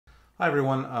Hi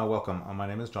everyone, welcome. My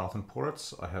name is Jonathan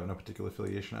Poritz. I have no particular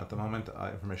affiliation at the moment.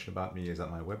 Information about me is at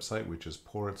my website, which is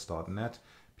poritz.net,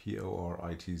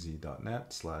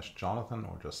 poritz.net/Jonathan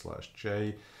or just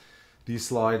 /J. These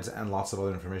slides and lots of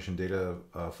other information, data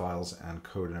files and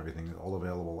code and everything is all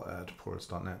available at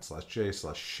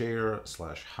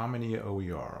poritz.net/J/share/how many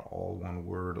OER, all one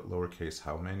word, lowercase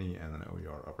how many, and then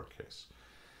OER uppercase.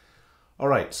 All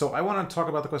right, so I want to talk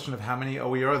about the question of how many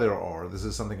OER there are. This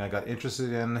is something I got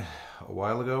interested in a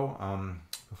while ago.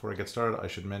 Before I get started, I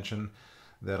should mention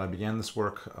that I began this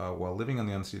work while living on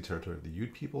the unceded territory of the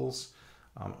Ute peoples.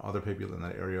 Other people in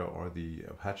that area are the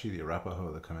Apache, the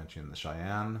Arapaho, the Comanche, and the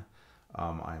Cheyenne.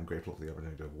 I am grateful for the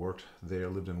opportunity to have worked there,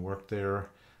 lived and worked there.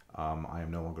 I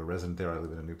am no longer resident there. I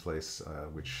live in a new place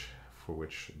for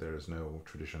which there is no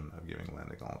tradition of giving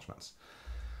land acknowledgements.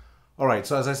 All right,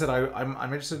 so as I said, I'm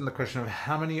interested in the question of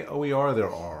how many OER there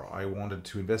are. I wanted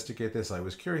to investigate this. I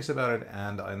was curious about it,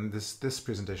 and in this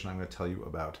presentation, I'm going to tell you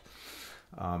about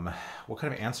what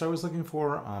kind of answer I was looking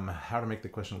for, how to make the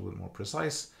question a little more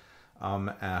precise,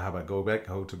 how about go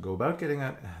about getting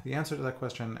the answer to that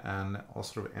question, and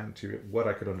also to what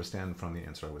I could understand from the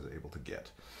answer I was able to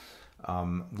get.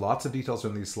 Lots of details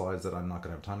from these slides that I'm not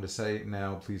going to have time to say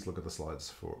now. Please look at the slides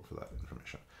for that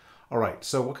information. All right,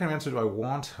 so what kind of answer do I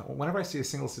want? Whenever I see a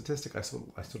single statistic, I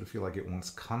sort of feel like it wants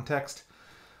context.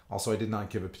 Also, I did not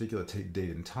give a particular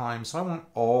date and time, so I want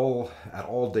at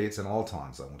all dates and all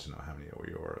times, I want to know how many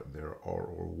OER there are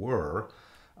or were.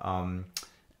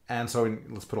 And so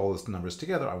let's put all those numbers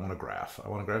together. I want a graph. I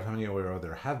want to graph how many OER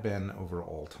there have been over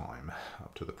all time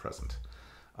up to the present.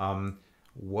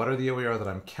 What are the OER that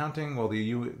I'm counting? Well,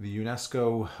 the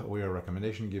UNESCO OER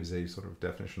recommendation gives a sort of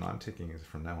definition I'm taking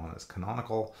from now on as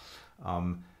canonical.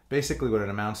 Basically, what it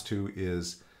amounts to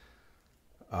is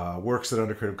works that are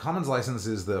under Creative Commons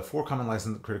licenses. The four common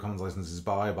Creative Commons licenses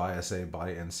by SA,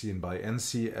 by NC, and by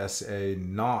NCSA,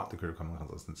 not the Creative Commons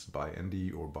licenses by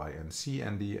ND or by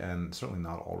NC/ND, and certainly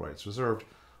not all rights reserved.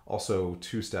 Also,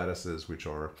 two statuses, which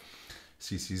are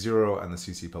CC0 and the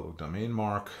CC public domain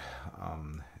mark.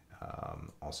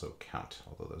 Also count,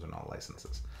 although those are not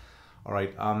licenses. All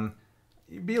right,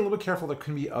 be a little bit careful. There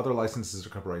can be other licenses or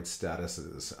copyright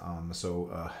statuses.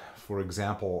 For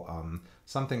example,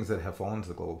 some things that have fallen to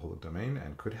the global public domain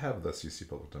and could have the CC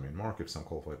public domain mark if some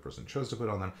qualified person chose to put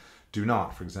on them, do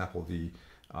not. For example, the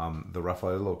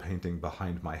Raffaello painting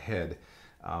behind my head.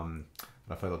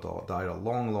 Raffaello died a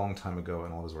long, long time ago,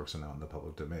 and all his works are now in the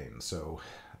public domain. So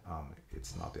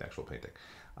it's not the actual painting.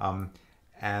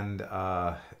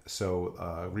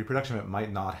 Reproduction of it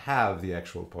might not have the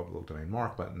actual public domain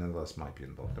mark, but nonetheless might be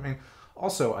in the public domain.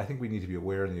 Also, I think we need to be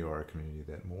aware in the OER community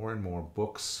that more and more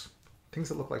books, things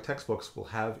that look like textbooks, will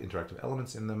have interactive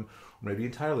elements in them, or maybe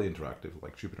entirely interactive,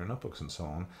 like Jupyter Notebooks and so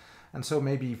on. And so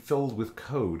maybe filled with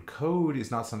code. Code is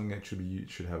not something that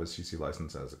should have a CC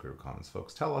license, as the Creative Commons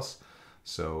folks tell us.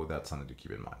 So that's something to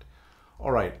keep in mind.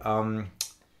 All right.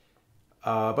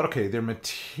 But okay, they're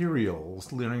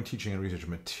materials, learning, teaching, and research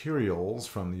materials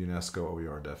from the UNESCO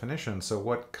OER definition. So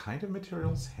what kind of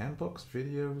materials? Handbooks,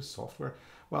 videos, software?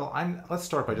 Well, let's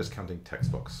start by just counting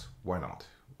textbooks. Why not?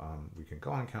 We can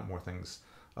go on and count more things.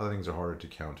 Other things are harder to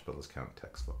count, but let's count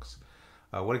textbooks.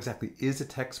 What exactly is a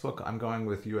textbook? I'm going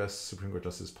with U.S. Supreme Court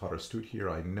Justice Potter Stute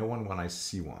here. I know one when I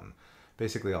see one.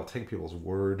 Basically, I'll take people's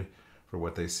word for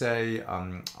what they say.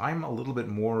 I'm a little bit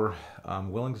more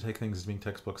willing to take things as being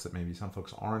textbooks that maybe some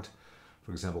folks aren't.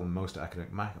 For example, most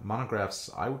academic monographs,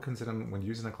 I would consider them, when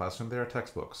used in a classroom, they're a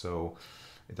textbook. So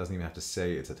it doesn't even have to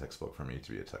say it's a textbook for me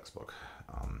to be a textbook.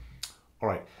 All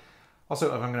right. Also,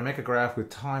 if I'm going to make a graph with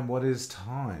time, what is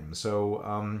time?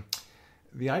 So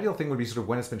the ideal thing would be sort of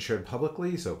when it's been shared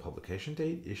publicly. So publication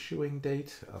date, issuing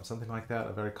date, something like that.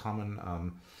 A very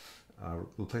common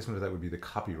replacement of that would be the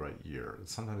copyright year.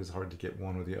 Sometimes it's hard to get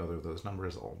one or the other of those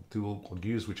numbers. I'll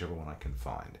use whichever one I can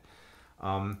find.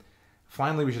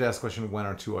 Finally, we should ask the question of when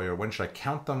are two OER. When should I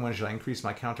count them? When should I increase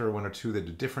my counter? When are two that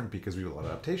are different because we have a lot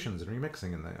of adaptations and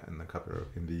remixing in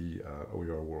the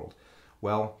OER world?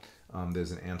 Well,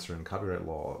 there's an answer in copyright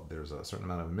law. There's a certain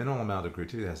amount of minimal amount of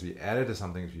creativity that has to be added to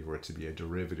something for it to be a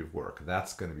derivative work.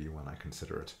 That's going to be when I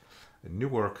consider it a new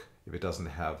work. If it doesn't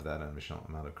have that additional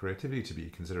amount of creativity to be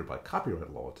considered by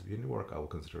copyright law to be a new work, I will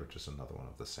consider it just another one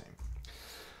of the same.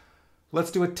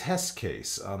 Let's do a test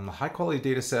case. A high quality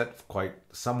data set,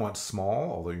 somewhat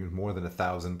small, although you have more than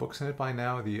 1,000 books in it by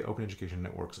now. The Open Education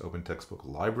Network's Open Textbook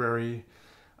Library.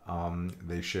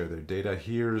 They share their data.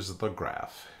 Here's the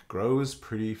graph. Grows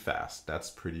pretty fast.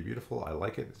 That's pretty beautiful. I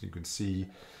like it. As you can see,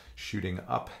 shooting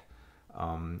up.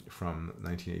 from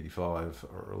 1985,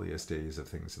 or earliest days of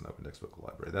things in the Open Textbook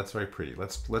Library. That's very pretty.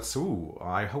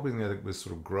 I'm hoping that it was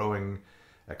sort of growing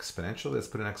exponentially. Let's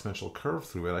put an exponential curve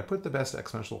through it. I put the best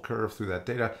exponential curve through that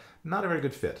data. Not a very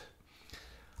good fit.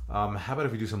 How about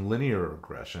if we do some linear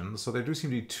regression? So there do seem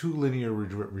to be two linear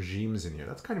regimes in here.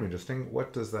 That's kind of interesting.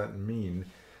 What does that mean?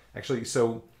 Actually,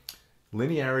 so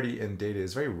linearity in data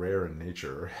is very rare in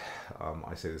nature.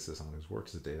 I say this as someone who's worked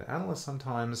as a data analyst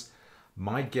sometimes.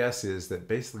 My guess is that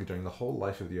basically during the whole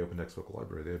life of the Open Textbook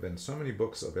Library, there have been so many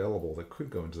books available that could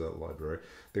go into that library.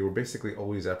 They were basically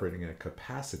always operating in a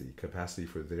capacity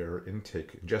for their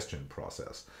ingestion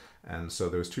process. And so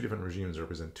those two different regimes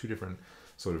represent two different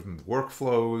sort of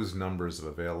workflows, numbers of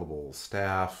available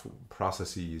staff,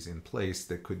 processes in place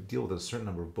that could deal with a certain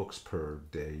number of books per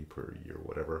day, per year,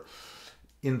 whatever.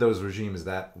 In those regimes,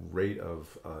 that rate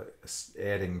of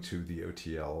adding to the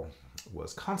OTL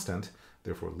was constant,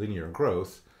 therefore linear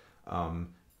growth.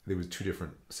 There was two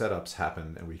different setups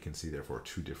happen, and we can see therefore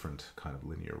two different kind of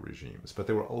linear regimes. But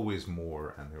there were always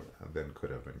more, and then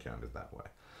could have been counted that way.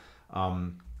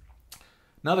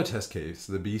 Another test case,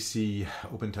 the BC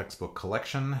Open Textbook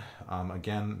Collection.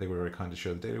 Again, they were very kind to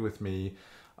share the data with me.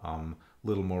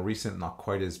 Little more recent, not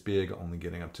quite as big, only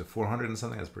getting up to 400 and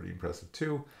something. That's pretty impressive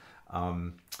too.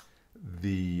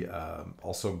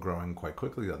 Also growing quite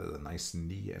quickly. There's a nice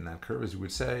knee in that curve, as you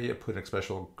would say. Put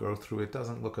exponential growth through it.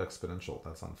 Doesn't look exponential.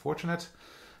 That's unfortunate.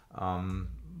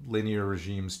 Linear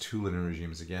regimes, two linear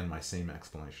regimes. Again, my same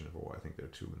explanation for why I think there are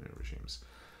two linear regimes.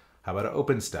 How about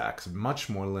OpenStax? Much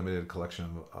more limited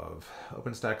collection of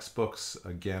OpenStax books.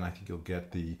 Again, I think you'll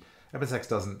get the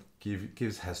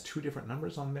OpenStax has two different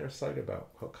numbers on their site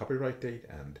about copyright date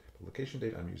and publication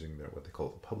date. I'm using what they call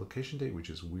the publication date,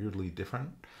 which is weirdly different,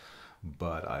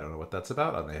 but I don't know what that's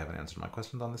about, and they haven't answered my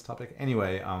questions on this topic.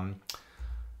 Anyway,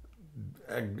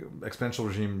 exponential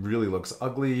regime really looks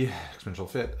ugly, exponential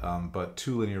fit, but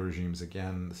two linear regimes,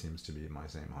 again, seems to be my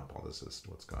same hypothesis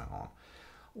what's going on.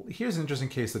 Here's an interesting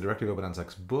case, the Directive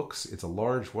OpenStax books. It's a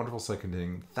large, wonderful site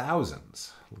containing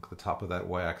thousands. Look at the top of that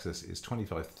y-axis is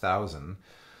 25,000.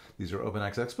 These are open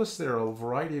access books. There are a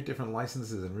variety of different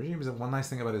licenses and regimes, and one nice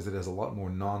thing about it is it has a lot more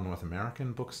non-North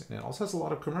American books, and it also has a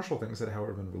lot of commercial things that,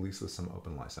 however, have been released with some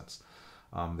open license.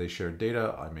 They share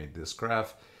data. I made this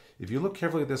graph. If you look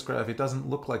carefully at this graph, it doesn't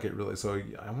look like it really, so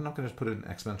I'm not going to put an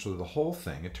exponential to the whole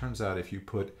thing. It turns out if you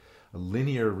put a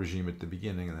linear regime at the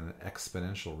beginning and then an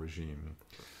exponential regime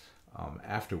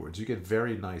afterwards, you get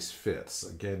very nice fits.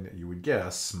 Again, you would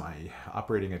guess my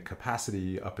operating at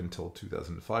capacity up until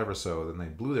 2005 or so, then they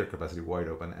blew their capacity wide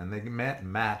open and they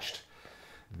matched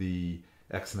the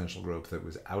exponential growth that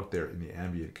was out there in the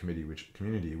ambient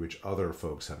community, which other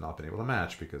folks have not been able to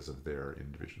match because of their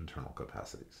individual internal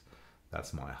capacities.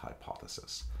 That's my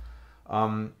hypothesis.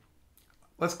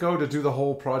 Let's go to do the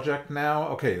whole project now.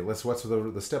 Okay, what's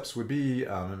the steps would be.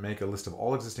 Make a list of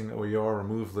all existing OER,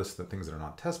 remove lists of things that are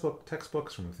not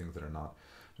textbooks, remove things that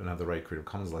don't have the right Creative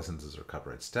Commons licenses or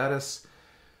copyright status.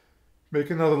 Make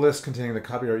another list containing the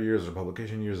copyright years or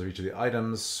publication years of each of the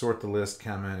items, sort the list,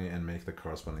 count many, and make the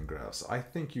corresponding graphs. I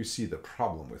think you see the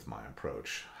problem with my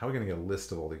approach. How are we going to get a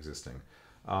list of all the existing?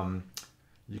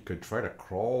 You could try to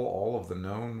crawl all of the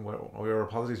known OER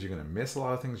repositories. You're going to miss a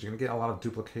lot of things. You're going to get a lot of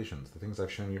duplications. The things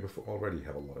I've shown you before already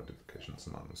have a lot of duplications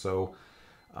among them. So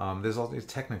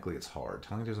technically it's hard.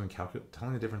 Telling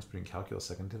the difference between Calculus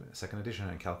second edition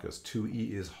and Calculus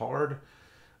 2e is hard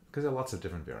because there are lots of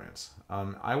different variants.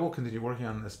 I will continue working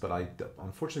on this, but I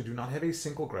unfortunately do not have a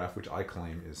single graph which I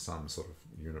claim is some sort of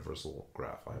universal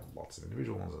graph. I have lots of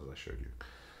individual ones, as I showed you.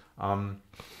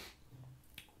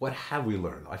 What have we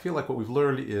learned? I feel like what we've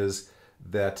learned is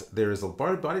that there is a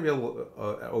body available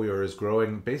OER is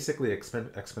growing basically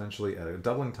exponentially at a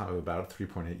doubling time of about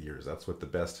 3.8 years. That's what the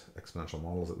best exponential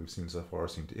models that we've seen so far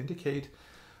seem to indicate.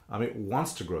 It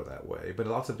wants to grow that way, but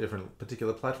lots of different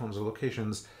particular platforms or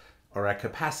locations are at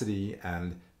capacity,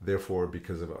 and therefore,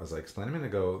 because of, as I explained a minute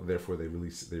ago, therefore they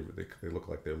look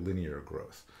like they're linear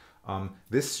growth.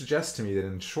 This suggests to me that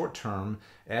in short term,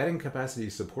 adding capacity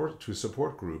to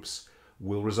support groups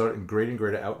will result in greater and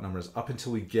greater outnumbers up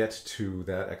until we get to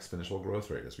that exponential growth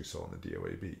rate, as we saw in the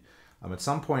DOAB. At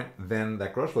some point, then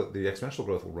that growth, the exponential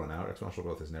growth will run out. Exponential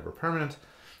growth is never permanent.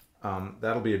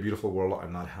 That'll be a beautiful world.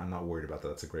 I'm not worried about that.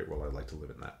 That's a great world. I'd like to live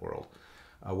in that world.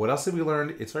 What else have we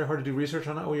learned? It's very hard to do research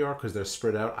on OER because they're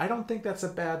spread out. I don't think that's a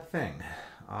bad thing.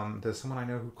 There's someone I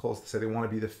know who calls to say they want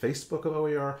to be the Facebook of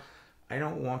OER. I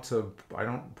don't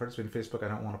participate in Facebook. I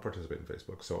don't want to participate in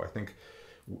Facebook. So I think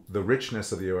the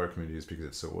richness of the OER community is because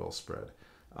it's so well spread.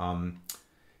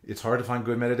 It's hard to find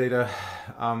good metadata,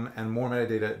 and more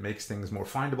metadata makes things more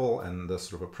findable, and the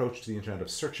sort of approach to the internet of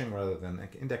searching rather than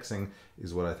indexing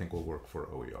is what I think will work for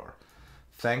OER.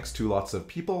 Thanks to lots of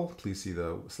people. Please see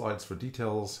the slides for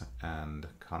details and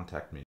contact me.